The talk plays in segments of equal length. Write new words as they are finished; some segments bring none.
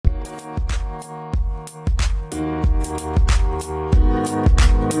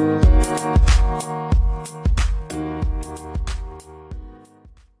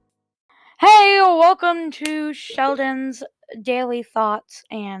welcome to Sheldon's Daily Thoughts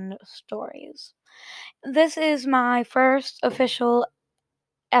and Stories. This is my first official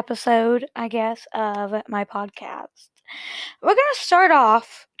episode, I guess, of my podcast. We're going to start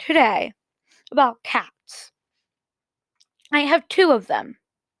off today about cats. I have two of them.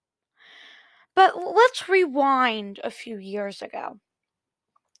 But let's rewind a few years ago.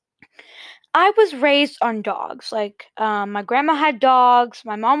 I was raised on dogs. My grandma had dogs.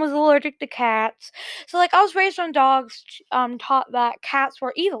 My mom was allergic to cats. So, I was raised on dogs, taught that cats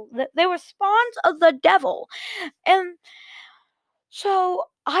were evil. That they were spawns of the devil. And so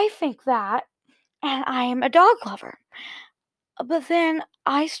I think that, and I am a dog lover. But then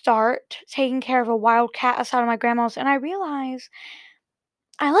I start taking care of a wild cat outside of my grandma's, and I realize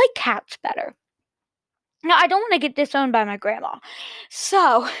I like cats better. Now, I don't want to get disowned by my grandma.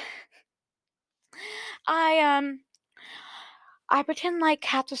 So, I pretend like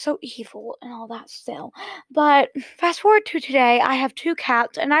cats are so evil and all that still. But fast forward to today, I have two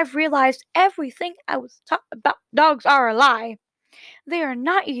cats, and I've realized everything I was taught about dogs are a lie. They are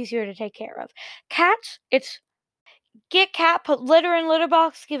not easier to take care of. Cats, it's get cat, put litter in litter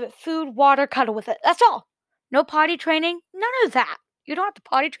box, give it food, water, cuddle with it. That's all. No potty training, none of that. You don't have to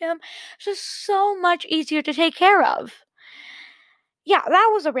potty train them. It's just so much easier to take care of. Yeah, that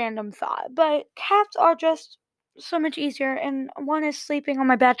was a random thought, but cats are just so much easier, and one is sleeping on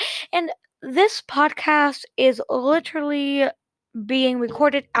my bed. And this podcast is literally being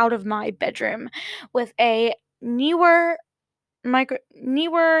recorded out of my bedroom with a newer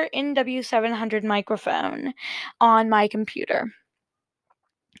NW700 microphone on my computer.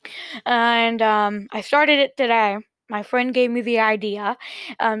 And I started it today. My friend gave me the idea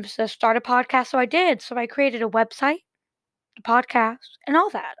to start a podcast, so I did. So I created a website, podcast, and all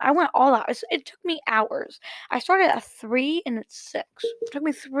that. I went all out. It took me hours. I started at 3 and it's 6. It took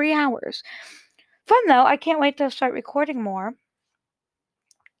me 3 hours. Fun though. I can't wait to start recording more.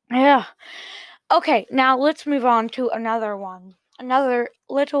 Yeah. Okay, now let's move on to another one. Another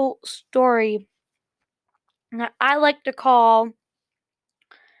little story that I like to call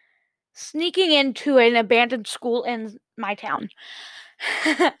sneaking into an abandoned school in my town.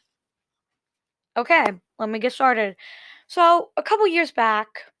 Okay, let me get started. So, a couple years back,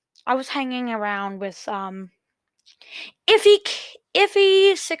 I was hanging around with iffy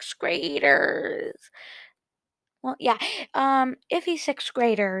 6th graders. Well, yeah, iffy 6th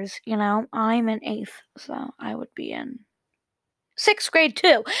graders, I'm in 8th, so I would be in 6th grade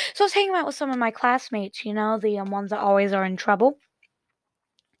too. So I was hanging out with some of my classmates, the ones that always are in trouble.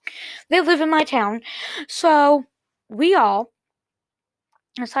 They live in my town, so we all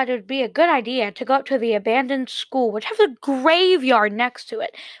decided it would be a good idea to go up to the abandoned school, which has a graveyard next to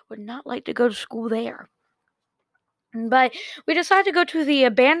it. Would not like to go to school there. But we decided to go to the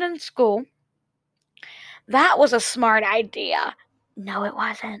abandoned school. That was a smart idea. No, it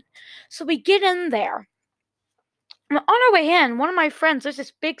wasn't. So we get in there. On our way in, one of my friends, there's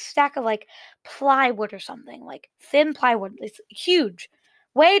this big stack of plywood or something, thin plywood. It's huge,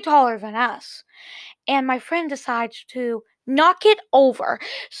 way taller than us. And my friend decides to knock it over.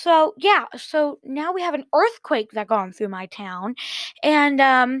 So now we have an earthquake that gone through my town. And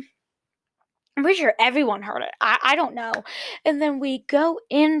I'm pretty sure everyone heard it. I don't know. And then we go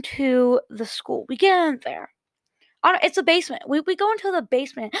into the school. We get in there. It's a basement. We go into the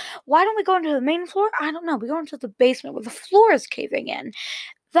basement. Why don't we go into the main floor? I don't know. We go into the basement where the floor is caving in.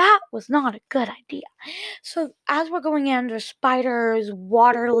 That was not a good idea. So as we're going in, there's spiders,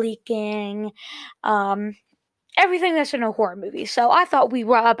 water leaking, everything that's in a horror movie. So I thought we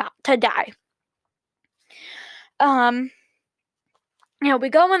were about to die. We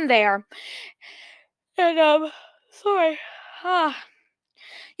go in there, and sorry.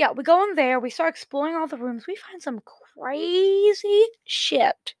 Yeah, we go in there, we start exploring all the rooms, we find some crazy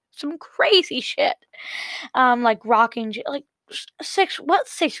shit. Like rocking, what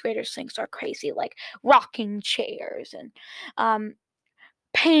 6th graders think are crazy, like rocking chairs and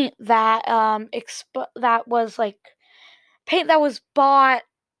paint that paint that was bought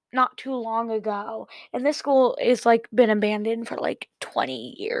not too long ago. And this school is been abandoned for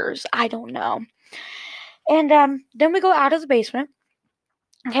 20 years. I don't know. And then we go out of the basement.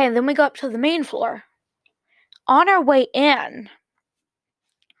 Okay, then we go up to the main floor. On our way in,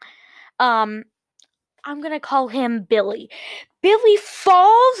 I'm gonna call him Billy. Billy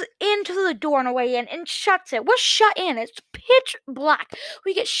falls into the door on our way in and shuts it. We're shut in. It's pitch black.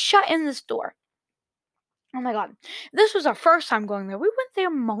 We get shut in this door. Oh my god. This was our first time going there. We went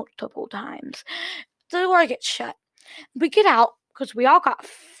there multiple times. The door gets shut. We get out because we all got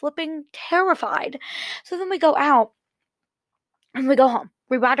flipping terrified. So then we go out and we go home.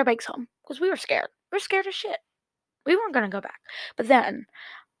 We ride our bikes home because we were scared. We're scared as shit. We weren't going to go back. But then,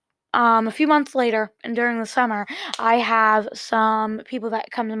 a few months later, and during the summer, I have some people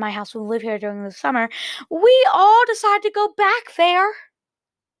that come to my house who live here during the summer. We all decide to go back there.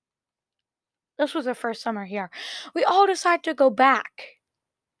 This was our first summer here. We all decide to go back.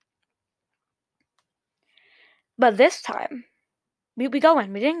 But this time, we go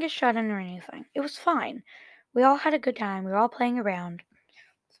in. We didn't get shut in or anything. It was fine. We all had a good time. We were all playing around.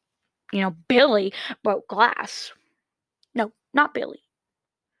 Billy broke glass. No, not Billy.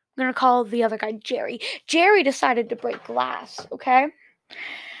 I'm going to call the other guy Jerry. Jerry decided to break glass, okay?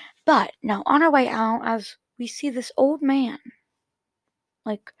 But now, on our way out, as we see this old man,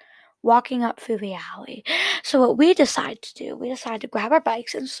 walking up through the alley. So what we decide to do, we decide to grab our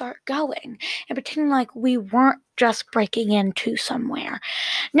bikes and start going and pretend like we weren't just breaking into somewhere.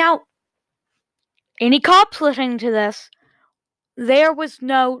 Now, any cops listening to this, there was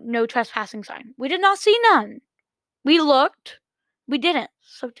no trespassing sign. We did not see none. We looked. We didn't.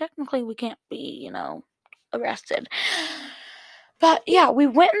 So technically we can't be, arrested. But yeah, we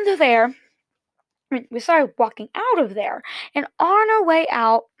went into there. We started walking out of there. And on our way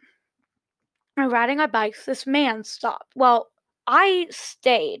out, riding our bikes, this man stopped. Well, I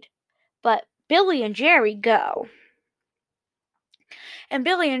stayed, but Billy and Jerry go. And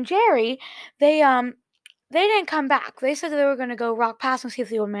Billy and Jerry, they didn't come back. They said they were going to go walk past and see if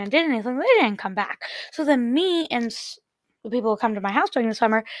the old man did anything. They didn't come back. So then me and the people who come to my house during the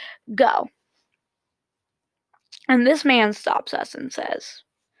summer go. And this man stops us and says,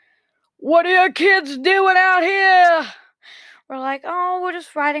 "What are you kids doing out here?" We're like, "Oh, we're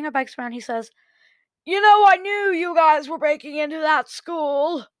just riding our bikes around." He says, "I knew you guys were breaking into that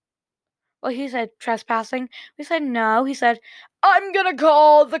school." Well, he said, "Trespassing?" We said, "No." He said, "I'm gonna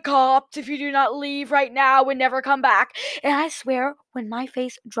call the cops if you do not leave right now and never come back." And I swear, when my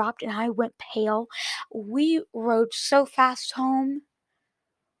face dropped and I went pale, we rode so fast home,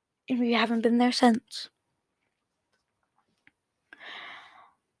 and we haven't been there since.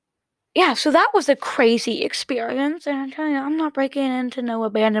 Yeah, so that was a crazy experience, and I'm telling you, I'm not breaking into no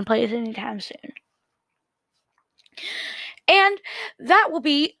abandoned place anytime soon. And that will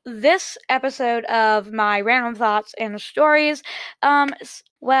be this episode of my random thoughts and stories. I'll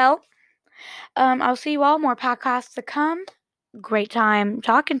see you all. More podcasts to come. Great time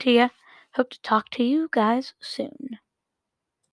talking to you. Hope to talk to you guys soon.